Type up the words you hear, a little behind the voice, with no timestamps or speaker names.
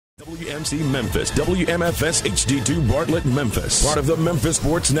WMC Memphis, WMFS HD2 Bartlett, Memphis. Part of the Memphis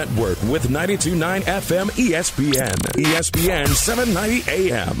Sports Network with 92.9 FM ESPN. ESPN 790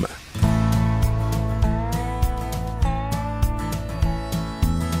 AM.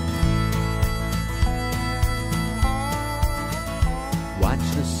 Watch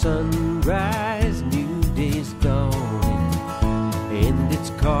the sunrise, new day's dawning, and it's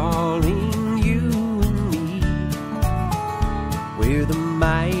calling you and me. Where the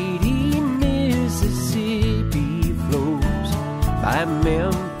mighty Mississippi flows by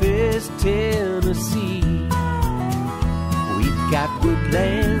Memphis, Tennessee. We've got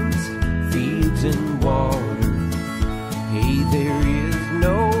woodlands, fields, and water. Hey, there is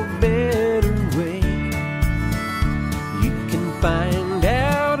no better way. You can find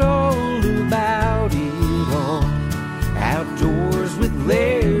out all about it on Outdoors with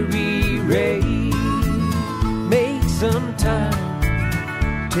Larry Ray. Make some time,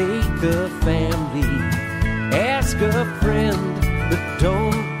 take a family, ask a friend, but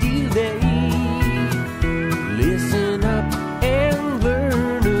don't delay. Listen up and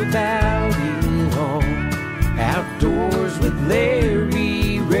learn about it on Outdoors with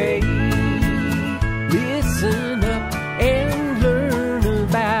Larry Ray. Listen up and learn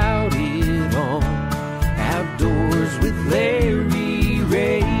about it on Outdoors with Larry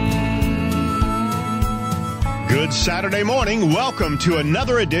Ray. Good Saturday morning. Welcome to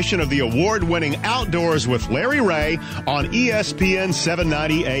another edition of the award-winning Outdoors with Larry Ray on ESPN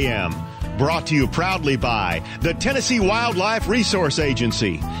 790 AM. Brought to you proudly by the Tennessee Wildlife Resource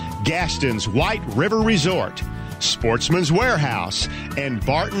Agency, Gaston's White River Resort, Sportsman's Warehouse, and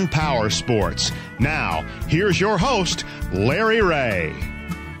Barton Power Sports. Now, here's your host, Larry Ray.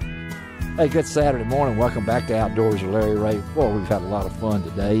 Hey, good Saturday morning. Welcome back to Outdoors with Larry Ray. Boy, we've had a lot of fun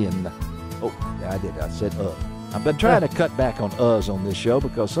today. And I said I've been trying to cut back on on this show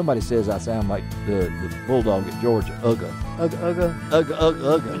because somebody says I sound like the bulldog at Georgia. Ugga.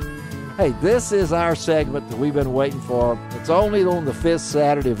 Hey, this is our segment that we've been waiting for. It's only on the 5th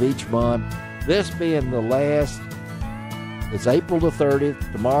Saturday of each month. This being the last, it's April the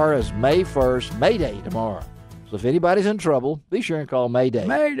 30th. Tomorrow is May 1st, May Day tomorrow. So if anybody's in trouble, be sure and call May Day.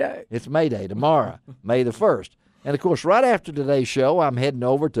 May Day. It's May Day tomorrow, May the 1st. And, of course, right after today's show, I'm heading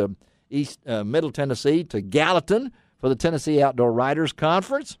over to Middle Tennessee to Gallatin for the Tennessee Outdoor Writers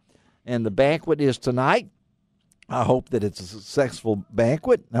Conference. And the banquet is tonight. I hope that it's a successful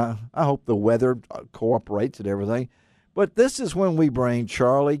banquet. I hope the weather cooperates and everything. But this is when we bring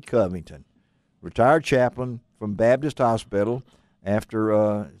Charlie Covington, retired chaplain from Baptist Hospital.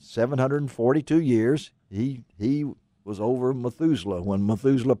 After 742 years, he was over Methuselah when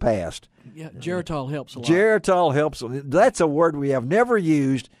Methuselah passed. Yeah, Geritol helps a lot. Geritol helps. That's a word we have never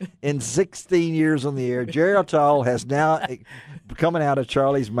used in 16 years on the air. Geritol has now coming out of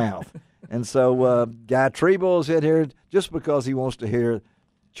Charlie's mouth. And so Guy Treble's in here just because he wants to hear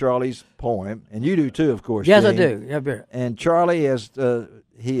Charlie's poem. And you do too, of course. Yes, Gene. I do. Yeah, and Charlie has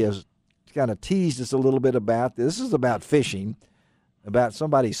kind of teased us a little bit about this. This is about fishing, about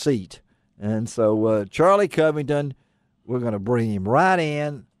somebody's seat. And so Charlie Covington, we're going to bring him right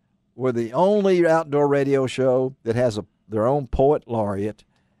in. We're the only outdoor radio show that has their own poet laureate.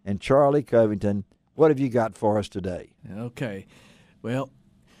 And Charlie Covington, what have you got for us today? Okay. Well,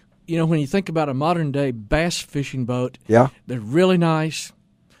 you know, when you think about a modern-day bass fishing boat, yeah, they're really nice.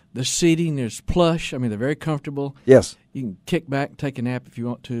 The seating is plush. I mean, they're very comfortable. Yes. You can kick back and take a nap if you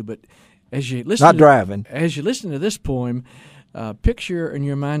want to. But as you listen As you listen to this poem, picture in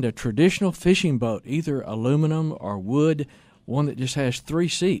your mind a traditional fishing boat, either aluminum or wood, one that just has 3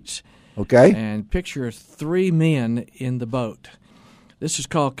 seats. Okay. And picture 3 men in the boat. This is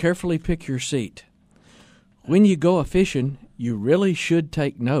called Carefully Pick Your Seat. When you go a-fishing, you really should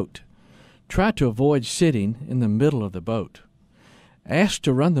take note. Try to avoid sitting in the middle of the boat. Ask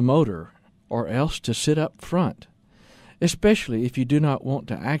to run the motor or else to sit up front, especially if you do not want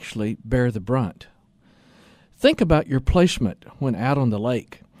to actually bear the brunt. Think about your placement when out on the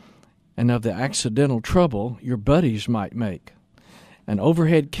lake and of the accidental trouble your buddies might make. An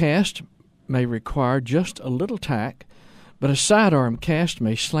overhead cast may require just a little tack, but a sidearm cast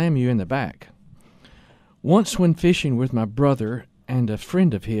may slam you in the back. Once when fishing with my brother and a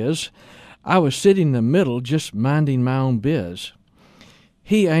friend of his, I was sitting in the middle just minding my own biz.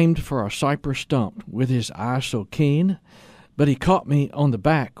 He aimed for a cypress stump with his eye so keen, but he caught me on the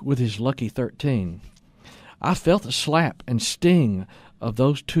back with his lucky 13. I felt the slap and sting of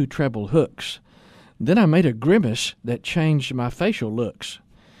those 2 treble hooks. Then I made a grimace that changed my facial looks.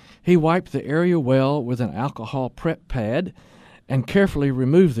 He wiped the area well with an alcohol prep pad and carefully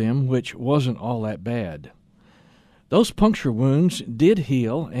removed them, which wasn't all that bad. Those puncture wounds did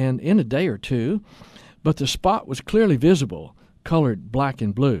heal, and in a day or two, but the spot was clearly visible, colored black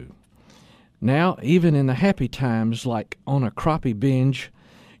and blue. Now, even in the happy times, like on a crappie binge,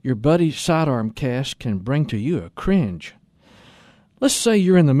 your buddy's sidearm cast can bring to you a cringe. Let's say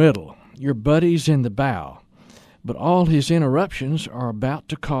you're in the middle, your buddy's in the bow, but all his interruptions are about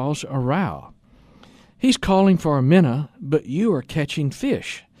to cause a row. He's calling for a minnow, but you are catching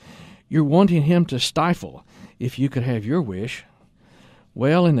fish. You're wanting him to stifle, if you could have your wish.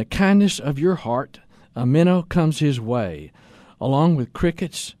 Well, in the kindness of your heart, a minnow comes his way, along with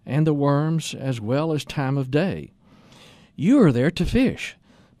crickets and the worms, as well as time of day. You are there to fish,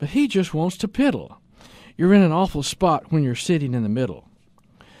 but he just wants to piddle. You're in an awful spot when you're sitting in the middle.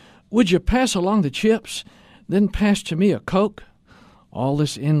 Would you pass along the chips, then pass to me a Coke? All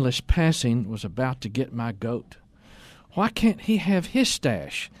this endless passing was about to get my goat. Why can't he have his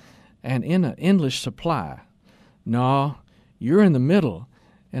stash, and in an endless supply? No, you're in the middle,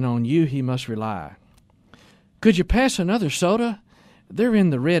 and on you he must rely. Could you pass another soda? They're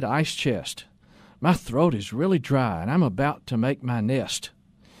in the red ice chest. My throat is really dry, and I'm about to make my nest.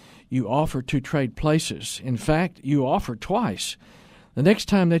 You offer to trade places. In fact, you offer twice. The next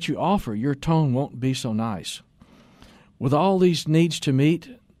time that you offer, your tone won't be so nice. With all these needs to meet,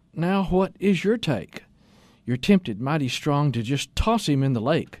 now what is your take? You're tempted mighty strong to just toss him in the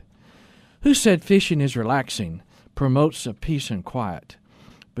lake. Who said fishing is relaxing, promotes a peace and quiet?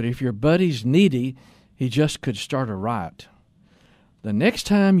 But if your buddy's needy, he just could start a riot. The next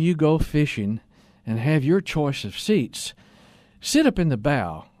time you go fishing and have your choice of seats, sit up in the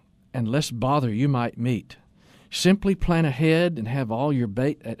bow and less bother you might meet. Simply plan ahead and have all your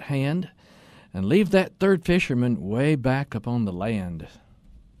bait at hand, and leave that third fisherman way back up on the land.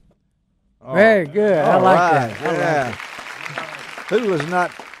 Very good. I like that. Yeah.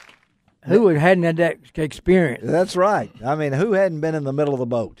 Who hadn't had that experience? That's right. I mean, who hadn't been in the middle of the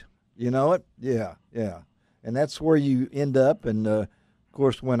boat? You know it? Yeah. And that's where you end up. And, of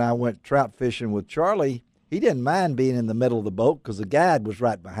course, when I went trout fishing with Charlie, he didn't mind being in the middle of the boat because the guide was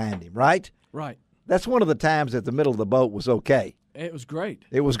right behind him, right? Right. That's one of the times that the middle of the boat was okay. It was great.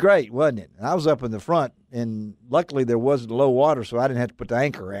 It was great, wasn't it? And I was up in the front, and luckily there wasn't low water, so I didn't have to put the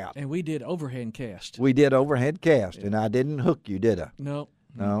anchor out. And we did overhand cast. We did overhead cast, and I didn't hook you, did I? No.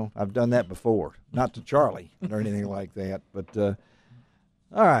 No, I've done that before. Not to Charlie or anything like that. But, all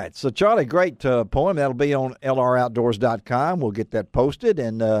right. So, Charlie, great poem. That'll be on lroutdoors.com. We'll get that posted.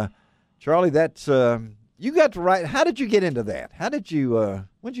 And, Charlie, that's you got to write. How did you get into that? How did you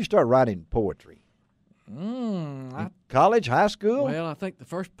when did you start writing poetry? College, high school? Well, I think the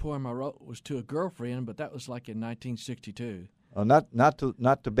first poem I wrote was to a girlfriend, but that was like in 1962. Oh, not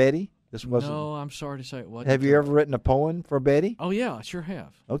to Betty? This wasn't. No, I'm sorry to say it wasn't. Have you ever written a poem for Betty? Oh, yeah, I sure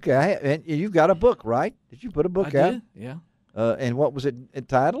have. Okay, and you've got a book, right? Did you put a book out? I did, yeah. And what was it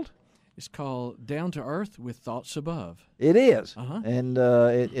entitled? It's called Down to Earth with Thoughts Above. It is. Uh-huh. And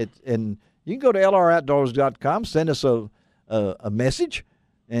and you can go to lroutdoors.com, send us a message,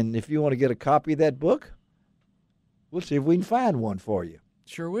 and if you want to get a copy of that book, we'll see if we can find one for you.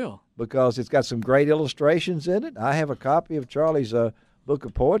 Sure will. Because it's got some great illustrations in it. I have a copy of Charlie's book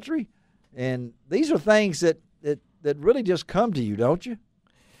of poetry, and these are things that really just come to you, don't you?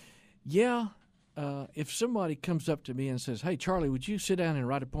 Yeah. If somebody comes up to me and says, "Hey, Charlie, would you sit down and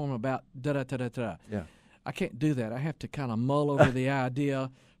write a poem about da-da-da-da-da?" Yeah. I can't do that. I have to kind of mull over the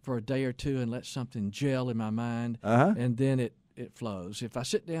idea for a day or two and let something gel in my mind, and then it flows. If I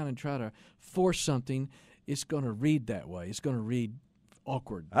sit down and try to force something, it's going to read that way. It's going to read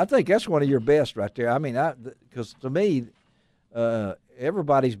awkward. I think that's one of your best right there. I mean, because to me,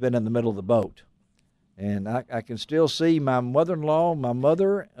 everybody's been in the middle of the boat. And I can still see my mother-in-law, my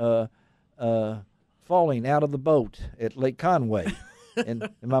mother, falling out of the boat at Lake Conway. and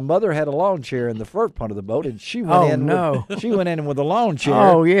my mother had a lawn chair in the front part of the boat, and she went she went in with a lawn chair.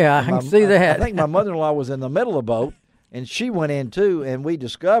 Oh, yeah, I can see that. I think my mother-in-law was in the middle of the boat, and she went in too, and we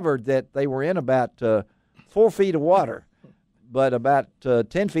discovered that they were in about 4 feet of water. But about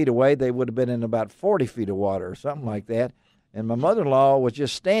 10 feet away, they would have been in about 40 feet of water or something like that. And my mother-in-law was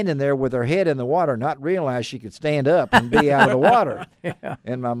just standing there with her head in the water, not realize she could stand up and be out of the water. Yeah.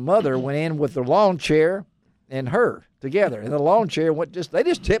 And my mother went in with the lawn chair and her together. And the lawn chair they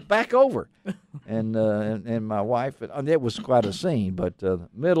just tipped back over. And my wife, it was quite a scene, but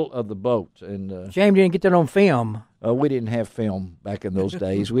middle of the boat. And shame you didn't get that on film. We didn't have film back in those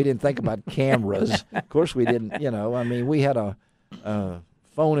days. We didn't think about cameras. Of course, we didn't, I mean, we had a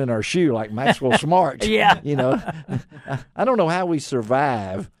phone in our shoe like Maxwell Smart. Yeah. I don't know how we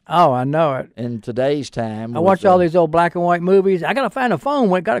survive. Oh, I know it. In today's time. I watch all these old black and white movies. I got to find a phone.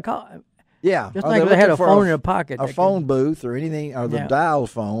 Got to call. Yeah. Just Are think if they had looking a for phone in their pocket. a they phone booth or anything, or the Yeah. dial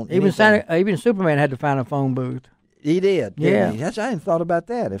phone. Even anything. even Superman had to find a phone booth. He did. Didn't Yeah. he? I hadn't thought about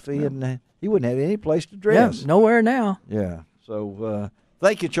that. If he hadn't, he wouldn't have any place to Yeah, dress. nowhere now. Yeah. So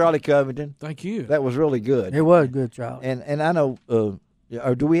thank you, Charlie Covington. Thank you. That was really good. It was good, Charlie. And I know.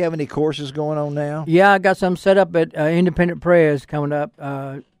 Do we have any courses going on now? Yeah, I got some set up at Independent Prayers coming up.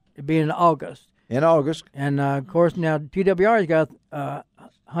 It'll be in August. In August. And, of course, now TWR's got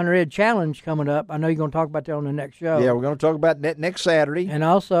Hunter Ed Challenge coming up. I know you're going to talk about that on the next show. Yeah, we're going to talk about that next Saturday. And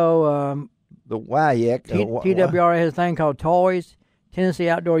also, the WIAC. TWR has a thing called Toys, Tennessee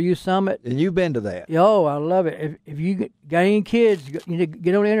Outdoor Youth Summit. And you've been to that. Yo, I love it. If you got any kids, you need to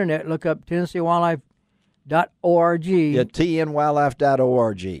get on the internet, look up TennesseeWildlife.org. Yeah,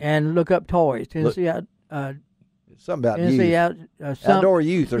 tnwildlife.org. And look up Toys. Something about Tennessee youth. Outdoor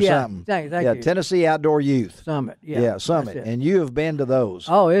Youth or something. Thank you. Tennessee Outdoor Youth. Summit. Yeah, Summit. that's it. And you have been to those.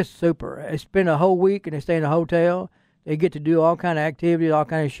 Oh, it's super. They spend a whole week and they stay in a hotel. They get to do all kind of activities, all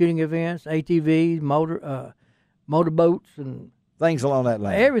kind of shooting events, ATVs, motorboats, and Things along that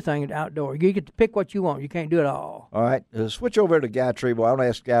line. everything outdoor. You get to pick what you want. You can't do it all. All right. Switch over to Guy Trebo. I want to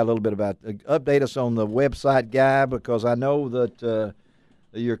ask Guy a little bit about, update us on the website, Guy, because I know that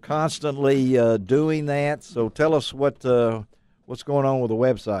you're constantly doing that. So tell us what's going on with the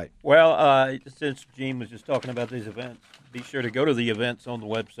website. Well, since Gene was just talking about these events, be sure to go to the events on the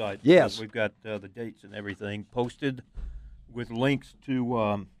website. Yes. We've got the dates and everything posted with links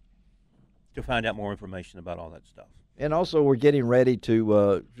to find out more information about all that stuff. And also, we're getting ready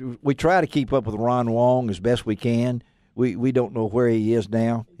to. We try to keep up with Ron Wong as best we can. We don't know where he is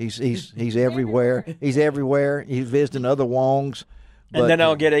now. He's everywhere. He's everywhere. He's visiting other Wongs. And then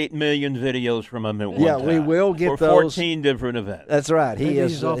I'll get 8 million videos from him at one time. we will get for those. 14 different events. That's right. He Maybe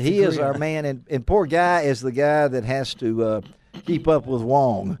is. he's off the He is grid. our man, and poor Guy is the guy that has to keep up with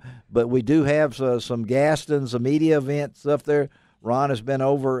Wong. But we do have some Gaston, some media events up there. Ron has been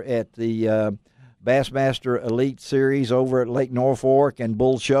over at the Bassmaster Elite Series over at Lake Norfolk and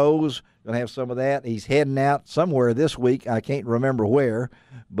Bull Shows. Going to have some of that. He's heading out somewhere this week. I can't remember where,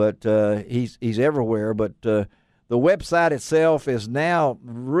 but he's everywhere. But the website itself is now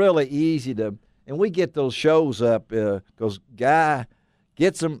really easy to, and we get those shows up because Guy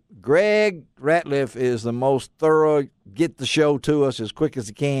gets them. Greg Ratliff is the most thorough, get the show to us as quick as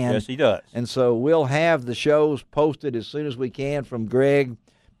he can. Yes, he does. And so we'll have the shows posted as soon as we can from Greg.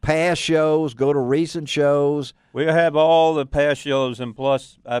 Past shows, go to recent shows. We'll have all the past shows, and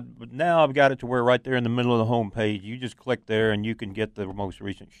plus, now I've got it to where right there in the middle of the home page, you just click there and you can get the most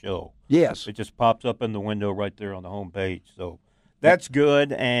recent show. Yes. It just pops up in the window right there on the home page. So that's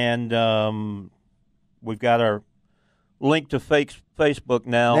good, and we've got our link to Facebook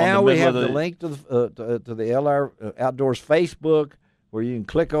now. Now in the we middle have of the link to the LR Outdoors Facebook, where you can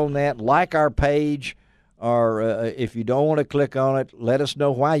click on that, like our page. Or if you don't want to click on it, let us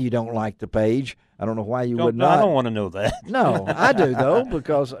know why you don't like the page. I don't know why you would not. I don't want to know that. No, I do though,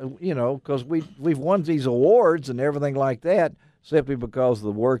 because we've won these awards and everything like that simply because of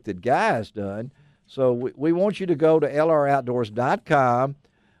the work that Guy has done. So we want you to go to lroutdoors.com,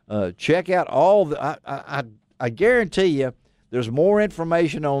 check out all the. I guarantee you, there's more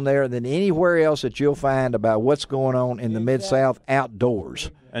information on there than anywhere else that you'll find about what's going on in the Mid-South outdoors.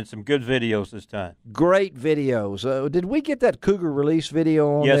 And some good videos this time. Great videos. Did we get that cougar release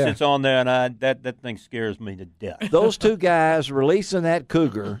video on there? Yes, it's on there, and that thing scares me to death. Those two guys releasing that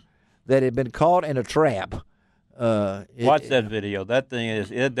cougar that had been caught in a trap. Watch that video. That thing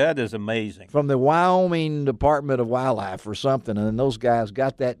that is amazing. From the Wyoming Department of Wildlife or something, and those guys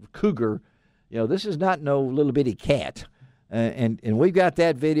got that cougar. This is not no little bitty cat. And we've got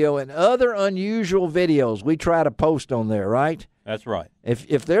that video and other unusual videos we try to post on there, right? That's right.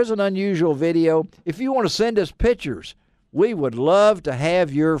 If there's an unusual video, if you want to send us pictures, we would love to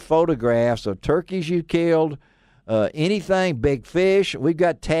have your photographs of turkeys you killed, anything, big fish. We've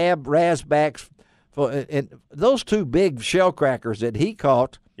got tab razzbacks, and those two big shellcrackers that he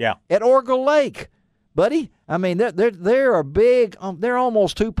caught at Orgill Lake, buddy. I mean, they're big. They're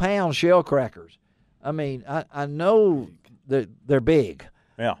almost 2-pound shellcrackers. I mean, I know they're big.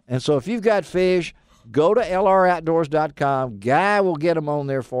 Yeah. And so if you've got fish, go to lroutdoors.com. Guy will get them on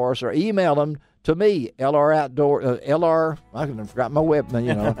there for us, or email them to me, I forgot my web,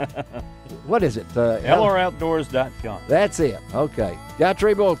 What is it? lroutdoors.com. That's it. Okay. Guy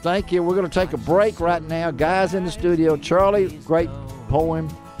Trebo, thank you. We're going to take a break right now. Guys in the studio. Charlie, great poem.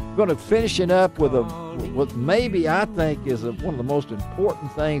 We're going to finish it up with what maybe I think is one of the most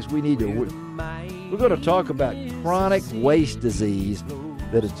important things we need to. We're going to talk about chronic waste disease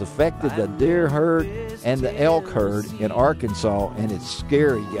that has affected the deer herd and the elk herd in Arkansas, and it's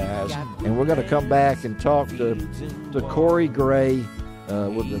scary, guys. And we're going to come back and talk to Corey Gray.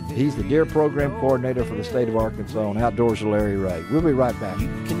 He's the deer program coordinator for the state of Arkansas, and Outdoors with Larry Ray. We'll be right back. You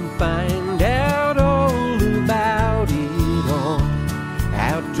can find